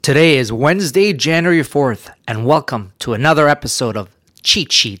Today is Wednesday, January 4th, and welcome to another episode of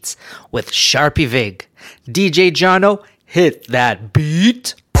Cheat Sheets with Sharpie Vig. DJ Jono, hit that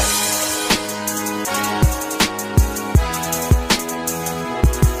beat.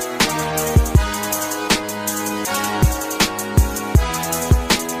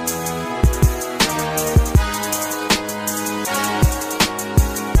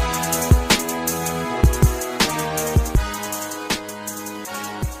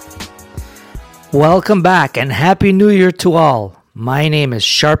 Welcome back and Happy New Year to all. My name is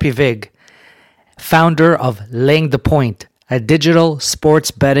Sharpie Vig, founder of Laying the Point, a digital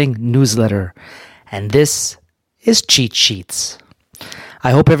sports betting newsletter. And this is Cheat Sheets.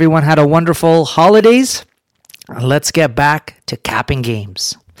 I hope everyone had a wonderful holidays. Let's get back to capping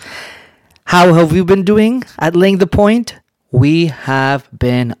games. How have we been doing at Laying the Point? We have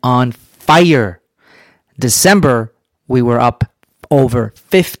been on fire. December, we were up over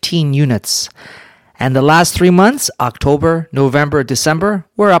 15 units. And the last 3 months, October, November, December,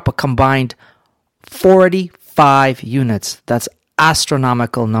 we're up a combined 45 units. That's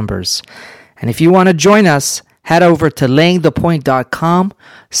astronomical numbers. And if you want to join us, head over to layingthepoint.com,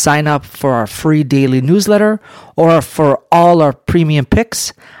 sign up for our free daily newsletter or for all our premium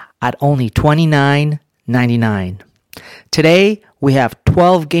picks at only $29.99. Today, we have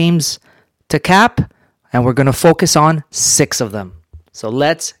 12 games to cap, and we're going to focus on 6 of them. So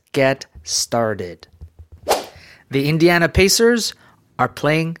let's get started. The Indiana Pacers are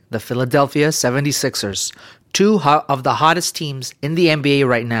playing the Philadelphia 76ers, two of the hottest teams in the NBA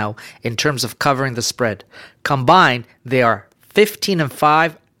right now in terms of covering the spread. Combined, they are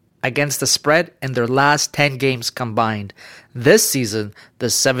 15-5 against the spread in their last 10 games combined. This season, the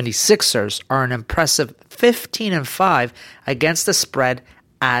 76ers are an impressive 15-5 against the spread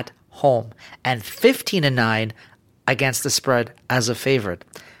at home and 15-9 against the spread as a favorite.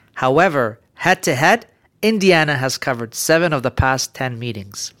 However, head-to-head, Indiana has covered 7 of the past 10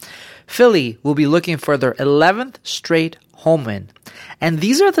 meetings. Philly will be looking for their 11th straight home win. And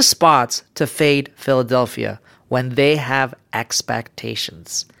these are the spots to fade Philadelphia when they have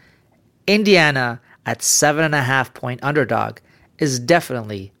expectations. Indiana at 7.5-point underdog is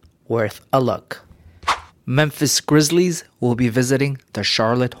definitely worth a look. Memphis Grizzlies will be visiting the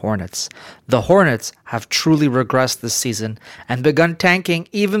Charlotte Hornets. The Hornets have truly regressed this season and begun tanking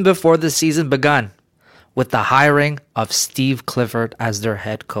even before the season begun, with the hiring of Steve Clifford as their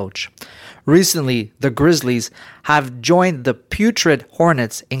head coach. Recently, the Grizzlies have joined the putrid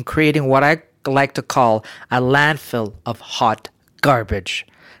Hornets in creating what I like to call a landfill of hot garbage.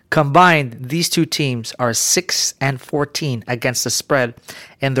 Combined, these two teams are 6-14 against the spread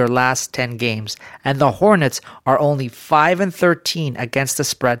in their last 10 games, and the Hornets are only 5-13 against the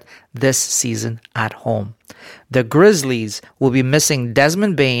spread this season at home. The Grizzlies will be missing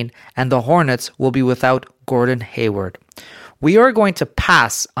Desmond Bane, and the Hornets will be without Gordon Hayward. We are going to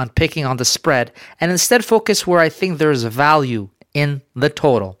pass on picking on the spread and instead focus where I think there is value in the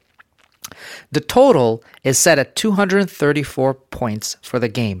total. The total is set at 234 points for the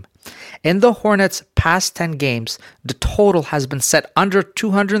game. In the Hornets' past 10 games, the total has been set under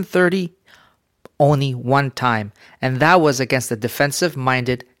 230 only one time, and that was against the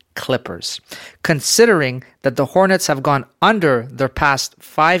defensive-minded Clippers. Considering that the Hornets have gone under their past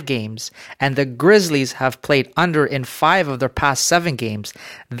 5 games and the Grizzlies have played under in 5 of their past 7 games,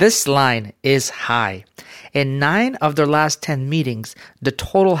 this line is high. In 9 of their last 10 meetings, the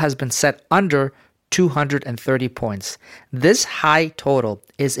total has been set under 230 points. This high total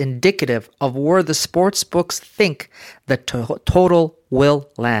is indicative of where the sports books think the total will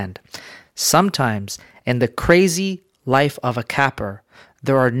land. Sometimes, in the crazy life of a capper,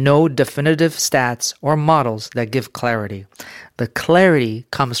 there are no definitive stats or models that give clarity. The clarity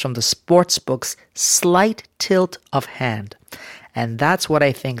comes from the sportsbook's slight tilt of hand. And that's what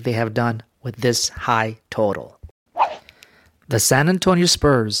I think they have done with this high total. The San Antonio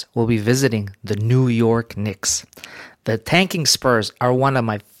Spurs will be visiting the New York Knicks. The tanking Spurs are one of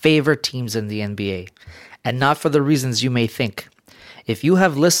my favorite teams in the NBA, and not for the reasons you may think. If you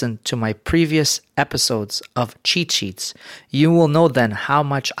have listened to my previous episodes of Cheat Sheets, you will know then how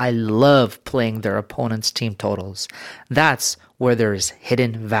much I love playing their opponents' team totals. That's where there is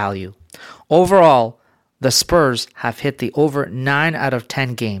hidden value. Overall, the Spurs have hit the over 9 out of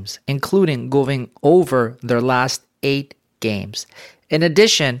 10 games, including going over their last 8 games. In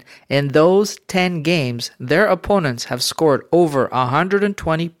addition, in those 10 games, their opponents have scored over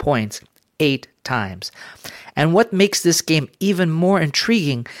 120 points 8 times. And what makes this game even more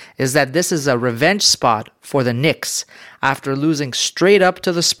intriguing is that this is a revenge spot for the Knicks after losing straight up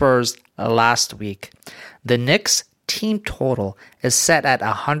to the Spurs last week. The Knicks team total is set at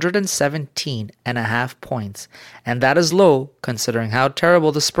 117.5 points, and that is low considering how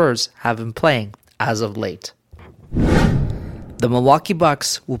terrible the Spurs have been playing as of late. The Milwaukee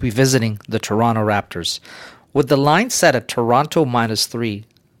Bucks will be visiting the Toronto Raptors. With the line set at Toronto -3,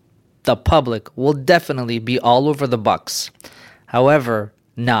 the public will definitely be all over the Bucks. However,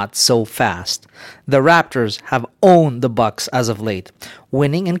 not so fast. The Raptors have owned the Bucks as of late,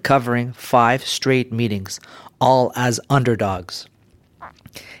 winning and covering 5 straight meetings, all as underdogs.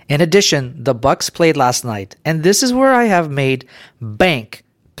 In addition, the Bucks played last night, and this is where I have made bank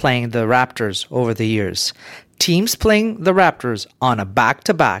playing the Raptors over the years. Teams playing the Raptors on a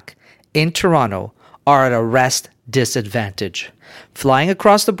back-to-back in Toronto are at a rest disadvantage. Flying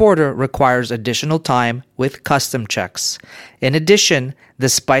across the border requires additional time with custom checks. In addition,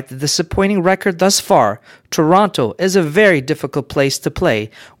 despite the disappointing record thus far, Toronto is a very difficult place to play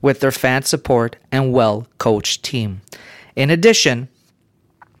with their fan support and well-coached team. In addition,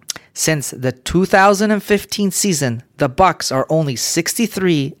 since the 2015 season, the Bucks are only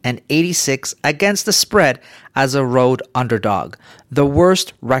 63-86 against the spread as a road underdog, the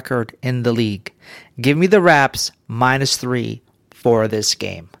worst record in the league. Give me the Raps -3 for this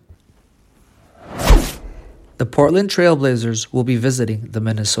game. The Portland Trailblazers will be visiting the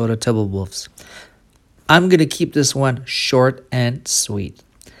Minnesota Timberwolves. I'm going to keep this one short and sweet.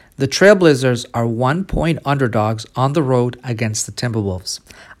 The Trailblazers are 1-point underdogs on the road against the Timberwolves.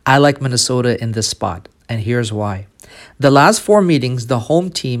 I like Minnesota in this spot, and here's why. The last 4 meetings, the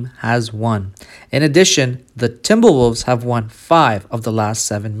home team has won. In addition, the Timberwolves have won 5 of the last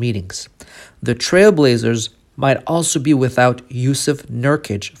 7 meetings. The Trailblazers might also be without Yusuf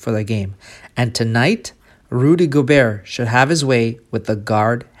Nurkic for the game, and tonight, Rudy Gobert should have his way with the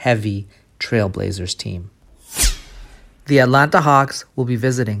guard-heavy Trailblazers team. The Atlanta Hawks will be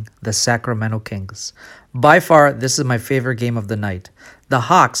visiting the Sacramento Kings. By far, this is my favorite game of the night. The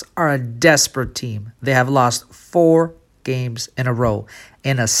Hawks are a desperate team. They have lost 4 games in a row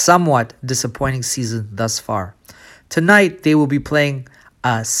in a somewhat disappointing season thus far. Tonight, they will be playing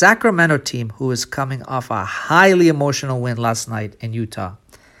a Sacramento team who is coming off a highly emotional win last night in Utah.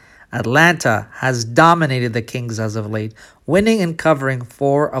 Atlanta has dominated the Kings as of late, winning and covering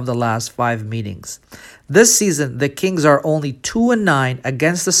 4 of the last 5 meetings. This season, the Kings are only 2-9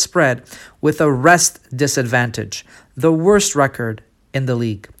 against the spread with a rest disadvantage, the worst record in the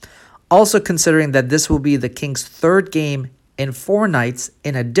league. Also considering that this will be the Kings' 3rd game in 4 nights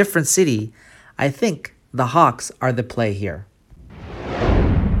in a different city, I think the Hawks are the play here.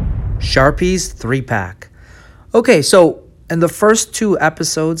 Sharpies 3-pack. Okay, so in the first 2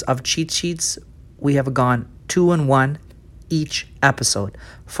 episodes of Cheat Sheets, we have gone 2-1 each episode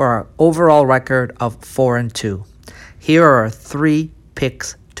for our overall record of 4-2. Here are our 3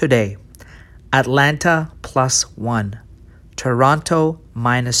 picks today. Atlanta +1, Toronto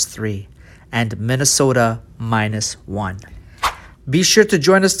 -3, and Minnesota -1. Be sure to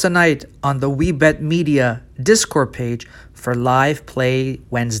join us tonight on the WeBet Media Discord page for live play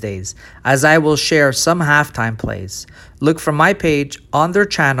Wednesdays, as I will share some halftime plays. Look for my page on their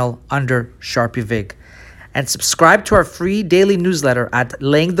channel under Sharpie Vig. And subscribe to our free daily newsletter at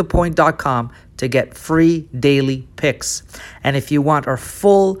layingthepoint.com to get free daily picks. And if you want our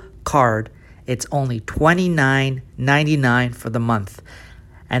full card, it's only $29.99 for the month.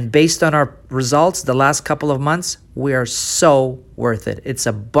 And based on our results the last couple of months, we are so worth it. It's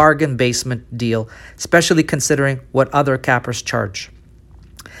a bargain basement deal, especially considering what other cappers charge.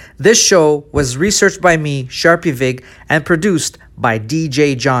 This show was researched by me, Sharpie Vig, and produced by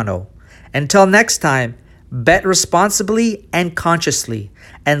DJ Jono. Until next time, bet responsibly and consciously,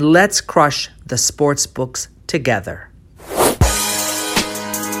 and let's crush the sports books together.